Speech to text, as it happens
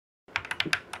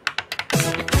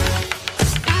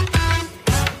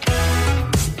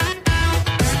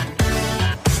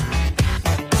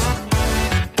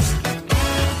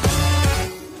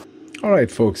Alright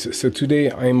folks, so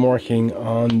today I'm working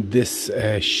on this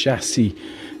chassis.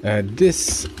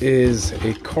 This is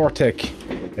a Kortek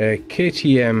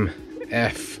KTM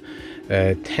F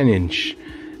 10-inch.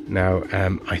 Now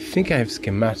I think I have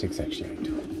schematics, actually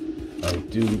I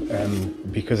do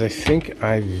because I think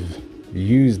I've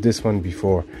used this one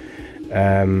before.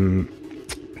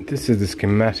 This is the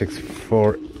schematics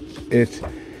for it.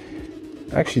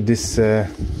 Actually this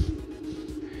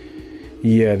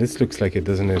yeah, this looks like it,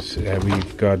 doesn't it?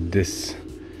 We've got this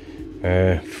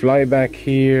flyback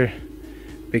here,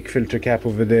 big filter cap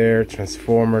over there,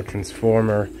 transformer, IC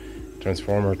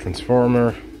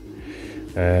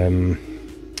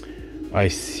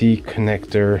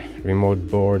connector, remote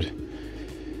board.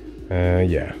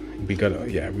 Yeah, we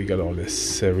got all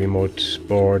this remote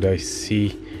board,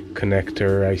 IC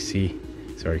connector,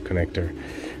 connector.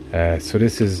 So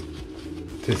this is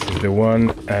the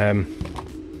one.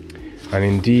 And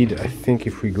indeed, I think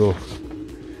if we go,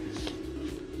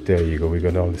 there you go, we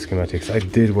got all the schematics. I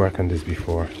did work on this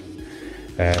before.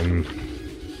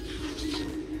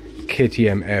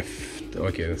 KTM F,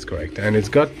 okay, that's correct. And it's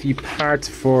got the parts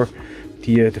for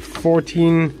the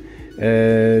 14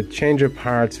 changer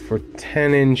parts for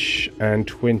 10-inch and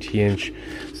 20-inch.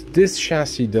 So this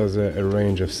chassis does a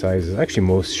range of sizes. Actually,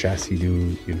 most chassis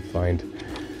do, you'll find.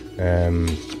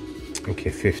 Okay,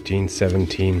 15,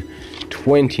 17,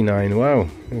 29. Wow,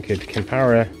 okay, it can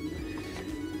power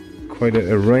quite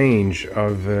a range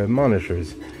of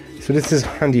monitors. So this is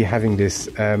handy having this.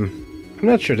 I'm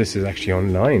not sure this is actually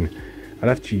online. I'll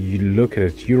have to look at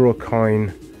it.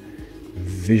 Eurocoin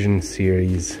Vision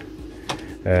Series.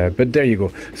 But there you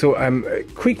go. So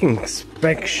quick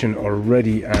inspection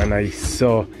already, and I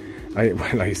saw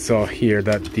here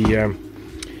that the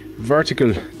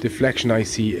vertical deflection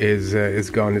IC is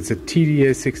gone. It's a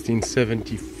TDA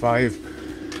 1675.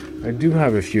 I do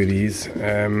have a few of these,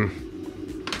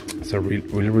 so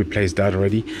we'll replace that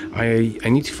already. I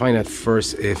need to find out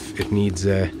first if it needs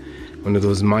one of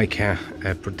those mica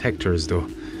protectors though.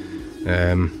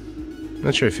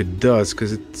 Not sure if it does,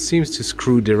 because it seems to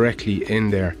screw directly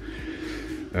in there,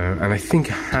 and I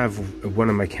think I have one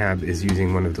of my cab is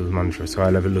using one of those monitors, so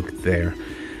I'll have a look there.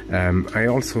 I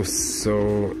also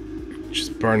saw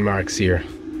just burn marks here,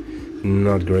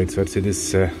 not great. So I'd say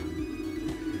this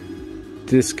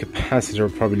this capacitor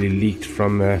probably leaked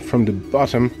from the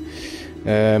bottom.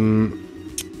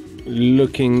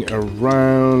 Looking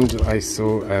around, I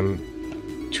saw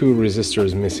two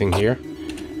resistors missing here,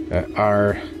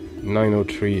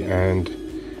 R903 and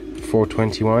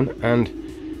 421. And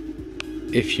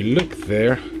if you look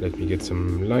there, let me get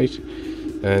some light,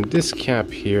 and this cap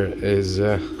here is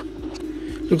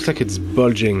looks like it's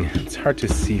bulging. It's hard to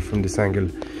see from this angle,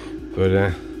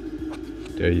 but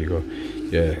there you go.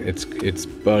 Yeah, it's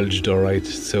bulged, all right.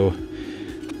 So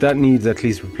that needs at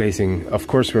least replacing. Of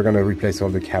course, we're gonna replace all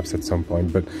the caps at some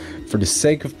point, but for the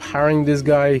sake of powering this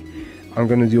guy, I'm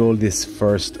gonna do all this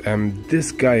first.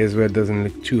 This guy as well doesn't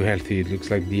look too healthy. It looks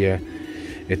like the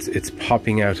it's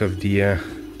popping out of the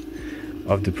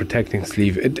protecting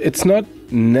sleeve. It's not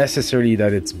necessarily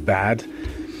that it's bad,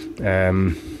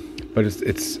 but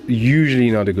it's usually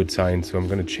not a good sign. So I'm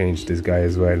going to change this guy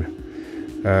as well,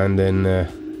 and then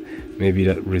maybe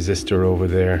that resistor over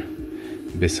there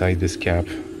beside this cap,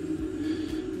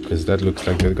 because that looks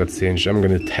like that got changed. I'm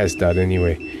going to test that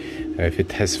anyway. If it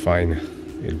tests fine,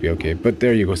 it'll be okay. But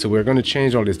there you go. So we're going to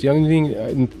change all this. The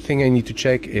only thing I need to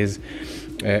check is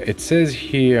it says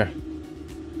here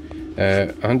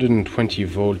 120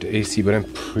 volt AC, but I'm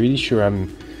pretty sure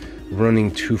I'm running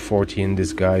 240 in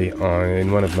this guy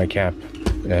in one of my cab.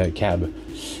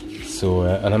 So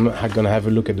and I'm gonna have a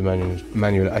look at the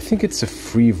manual. I think it's a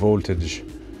free voltage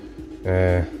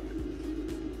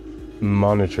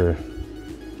monitor,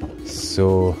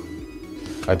 so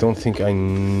I don't think I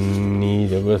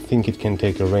need it. I think it can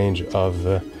take a range of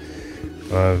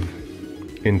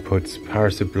inputs. Power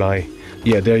supply,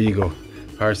 yeah, there you go.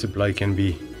 Power supply can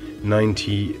be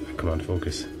 90, come on,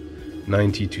 focus,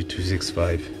 90 to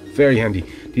 265. Very handy.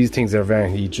 These things are very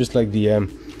handy, just like the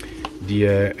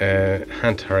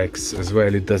Hantarex as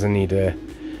well. It doesn't need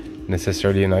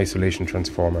necessarily an isolation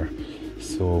transformer.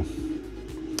 So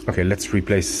okay, let's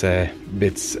replace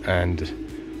bits and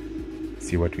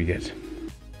see what we get.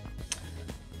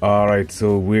 All right,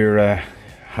 so we're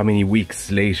how many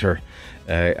weeks later?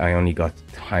 I only got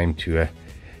time to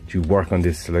work on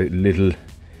this little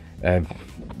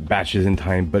batches in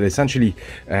time, but essentially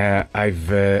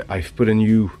I've put a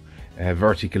new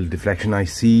vertical deflection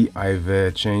IC.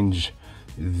 I've changed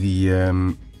the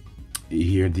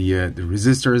here the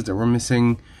resistors that were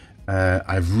missing.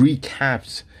 I've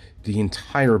recapped the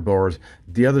entire board.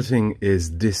 The other thing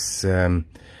is this, I'm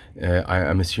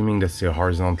assuming that's a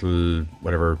horizontal,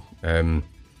 whatever,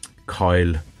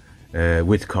 coil,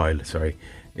 with coil, sorry.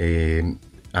 I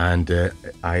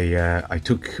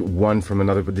took one from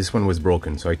another, but this one was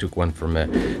broken, so I took one from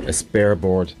a spare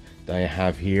board that I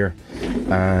have here,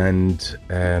 and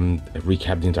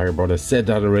recapped the entire board. I said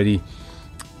that already.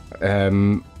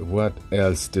 What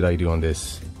else did I do on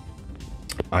this?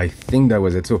 I think that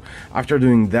was it. So after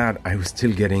doing that, I was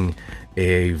still getting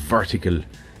a vertical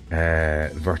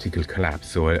collapse.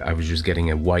 So I was just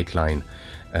getting a white line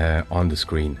on the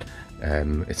screen.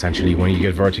 Essentially, when you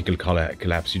get vertical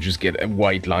collapse, you just get a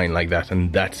white line like that,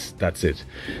 and that's it.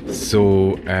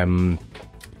 So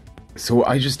so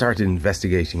I just started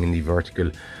investigating in the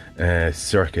vertical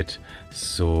circuit.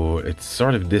 So it's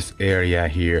sort of this area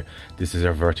here. This is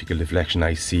our vertical deflection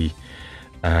IC,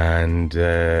 and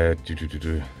it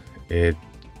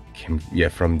came, yeah,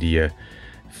 from the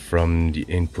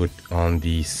input on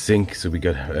the sink. So we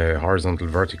got horizontal,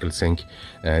 vertical sink.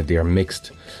 They are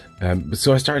mixed.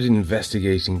 So I started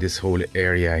investigating this whole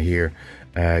area here,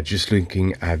 just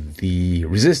looking at the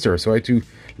resistor. So I had to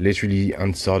literally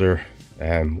unsolder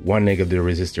one leg of the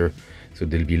resistor, so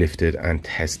they'll be lifted, and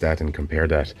test that and compare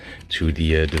that to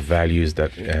the values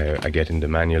that I get in the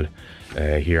manual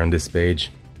here on this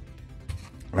page,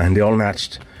 and they all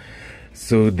matched.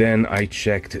 So then I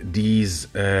checked these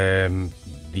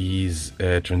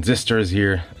transistors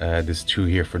here. There's two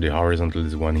here for the horizontal,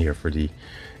 there's one here for the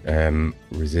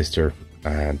resistor,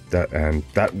 and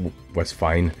that was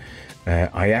fine.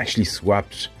 I actually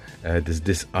swapped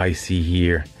this IC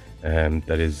here,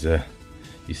 that is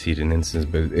you see it in instance,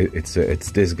 but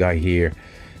it's this guy here.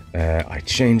 I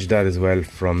changed that as well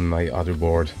from my other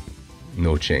board,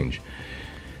 no change.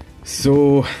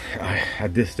 So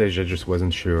at this stage I just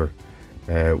wasn't sure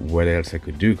what else I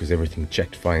could do, because everything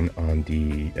checked fine on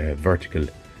the vertical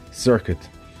circuit.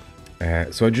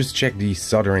 So I just checked the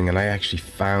soldering, and I actually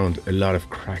found a lot of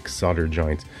cracked solder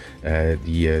joints.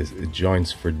 The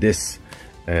joints for this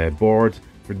board,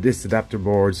 for this adapter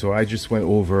board. So I just went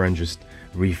over and just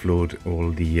reflowed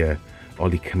all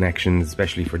the connections,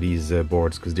 especially for these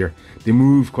boards, because they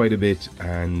move quite a bit,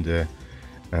 and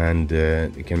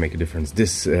it can make a difference.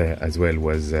 This as well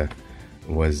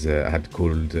had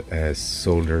cold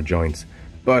solder joints,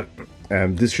 but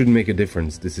this shouldn't make a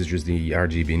difference. This is just the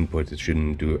RGB input. It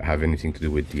shouldn't have anything to do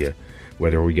with the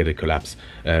whether we get a collapse.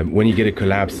 When you get a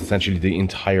collapse, essentially the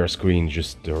entire screen,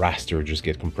 just the raster, just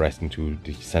get compressed into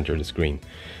the center of the screen.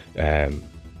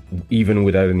 Even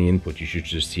without any input, you should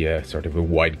just see a sort of a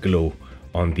white glow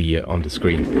on the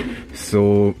screen.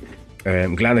 So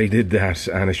I'm glad I did that,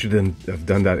 and I shouldn't have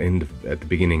done that at the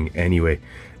beginning anyway.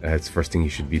 It's the first thing you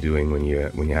should be doing when you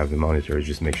have the monitor, is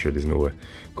just make sure there's no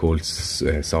cold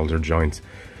solder joints.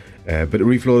 But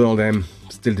reflowed all them,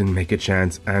 still didn't make a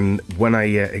chance. And when I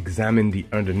examined the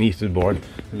underneath the board,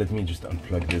 let me just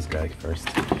unplug this guy first.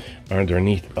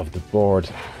 Underneath of the board,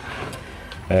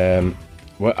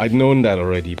 well, I'd known that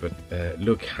already, but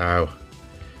look how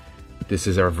this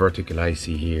is our vertical IC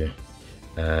here,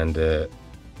 and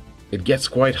it gets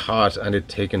quite hot, and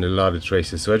it's taken a lot of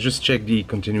traces. So I just checked the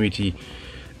continuity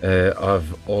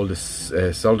of all this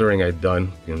soldering I'd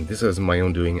done, and this was my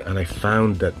own doing, and I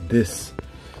found that this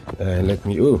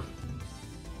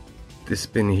this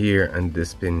pin here and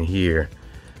this pin here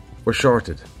were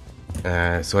shorted.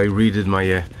 So I redid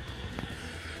my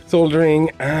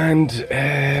soldering, and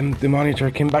the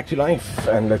monitor came back to life.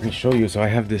 And let me show you. So I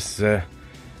have this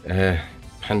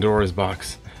Pandora's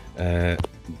box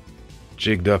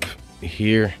jigged up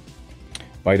here.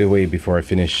 By the way, before I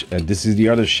finish, this is the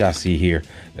other chassis here.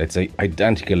 It's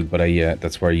identical, but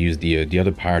that's where I used the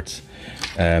other parts.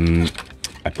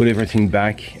 I put everything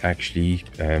back, actually.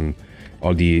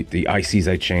 All the ICs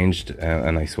I changed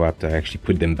and I swapped, I actually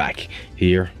put them back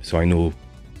here, so I know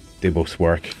they both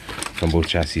work from both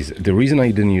chassis. The reason I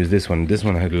didn't use this one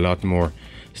had a lot more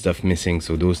stuff missing.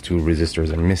 So those two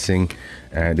resistors are missing.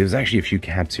 There's actually a few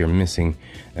caps here missing,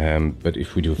 but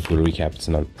if we do a full recap, it's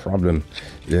not a problem.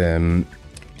 The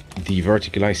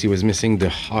vertical IC was missing, the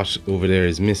hot over there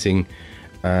is missing,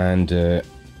 and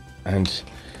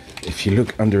if you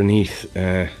look underneath,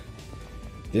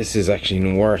 this is actually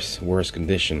in worse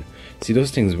condition. See,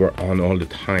 those things were on all the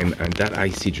time, and that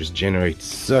IC just generates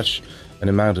such an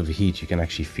amount of heat. You can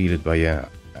actually feel it by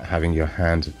having your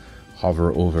hand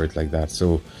hover over it like that.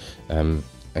 So and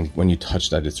when you touch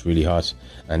that, it's really hot,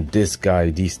 and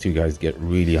these two guys get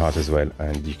really hot as well.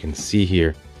 And you can see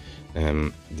here,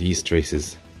 these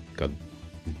traces got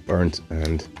burnt,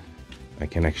 and I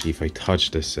can actually, if I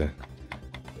touch this,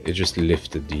 it just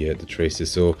lifted the traces.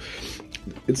 So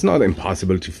it's not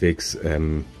impossible to fix.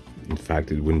 In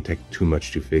fact, it wouldn't take too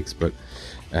much to fix. But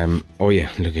oh yeah,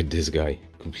 look at this guy,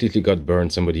 completely got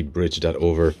burned. Somebody bridged that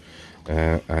over,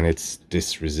 and it's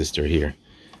this resistor here.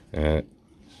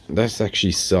 That's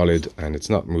actually solid and it's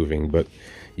not moving, but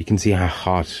you can see how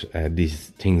hot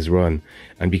these things run.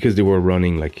 And because they were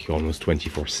running like almost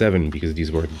 24/7, because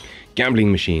these were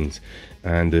gambling machines,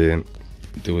 and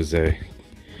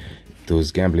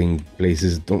those gambling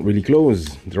places don't really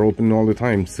close, they're open all the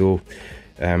time. So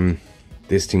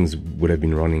these things would have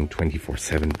been running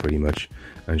 24/7 pretty much,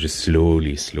 and just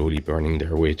slowly burning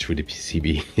their way through the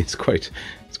PCB. It's quite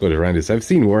horrendous. I've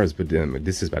seen worse, but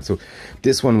this is bad. So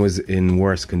this one was in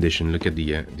worse condition. Look at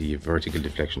the vertical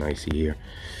deflection IC here.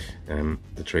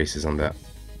 The traces on that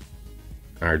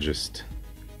are just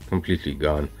completely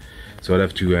gone. So I'd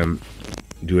have to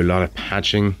do a lot of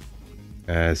patching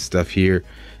stuff here.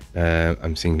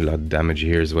 I'm seeing a lot of damage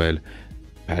here as well.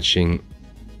 Patching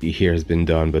here has been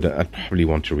done, but I'd probably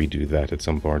want to redo that at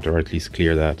some point, or at least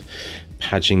clear that.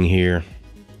 Patching here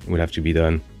will have to be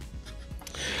done.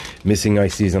 Missing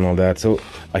ICs and all that. So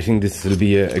I think this will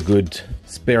be a good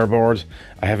spare board.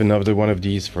 I have another one of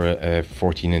these for a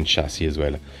 14-inch chassis as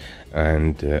well,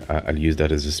 and I'll use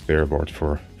that as a spare board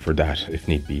for that if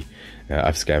need be.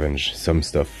 I've scavenged some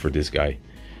stuff for this guy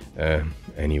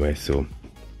anyway, so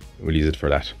we'll use it for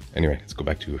that. Anyway, let's go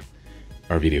back to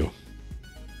our video.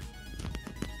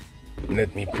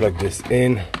 Let me plug this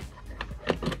in.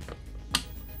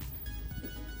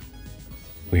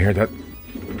 We hear that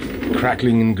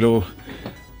crackling and glow,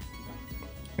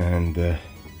 and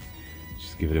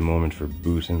just give it a moment for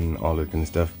boot and all that kind of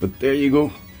stuff. But there you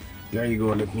go,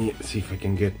 let me see if I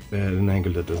can get an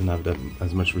angle that doesn't have that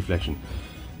as much reflection.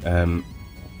 And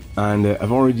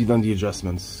I've already done the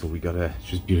adjustments, so we got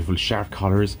just beautiful sharp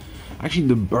collars. Actually,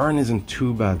 the burn isn't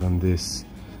too bad on this.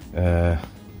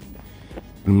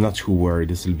 I'm not too worried.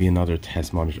 This will be another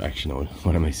test monitor. Actually, no,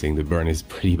 what am I saying? The burn is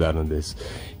pretty bad on this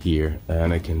here,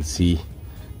 and I can see.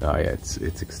 Oh yeah, it's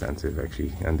extensive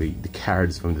actually, and the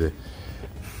cards from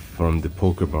the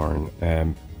poker barn.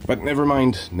 But never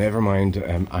mind.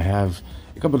 I have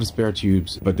a couple of spare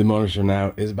tubes, but the monitor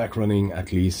now is back running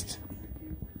at least,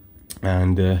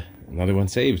 and another one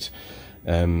saved.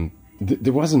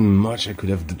 There wasn't much I could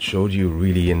have showed you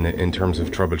really in terms of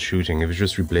troubleshooting. It was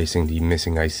just replacing the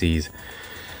missing ICs,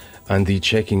 and the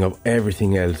checking of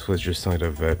everything else was just sort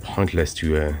of pointless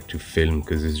to film,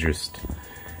 because it's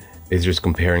just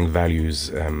comparing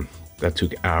values. That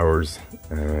took hours,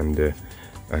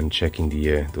 and checking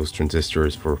those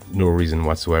transistors for no reason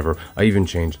whatsoever. I even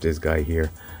changed this guy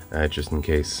here just in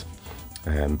case,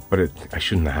 but I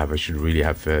shouldn't have. I should really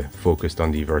have focused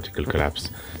on the vertical collapse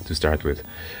to start with.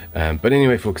 But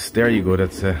anyway, folks, there you go.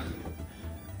 That's a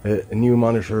new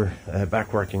monitor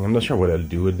back working. I'm not sure what I'll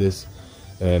do with this.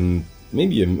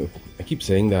 Maybe I keep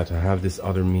saying that I have this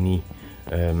other mini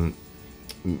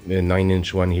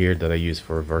 9-inch one here that I use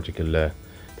for vertical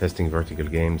testing vertical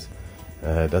games.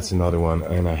 That's another one,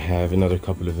 and I have another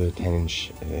couple of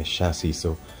 10-inch chassis.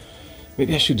 So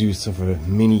maybe I should do some sort of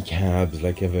mini cabs,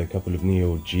 like I have a couple of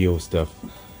Neo Geo stuff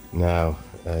now,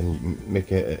 and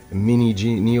make a mini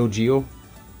Neo Geo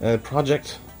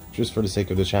project just for the sake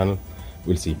of the channel.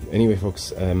 We'll see. Anyway,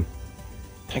 folks,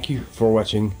 thank you for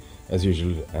watching as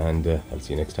usual, and I'll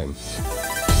see you next time.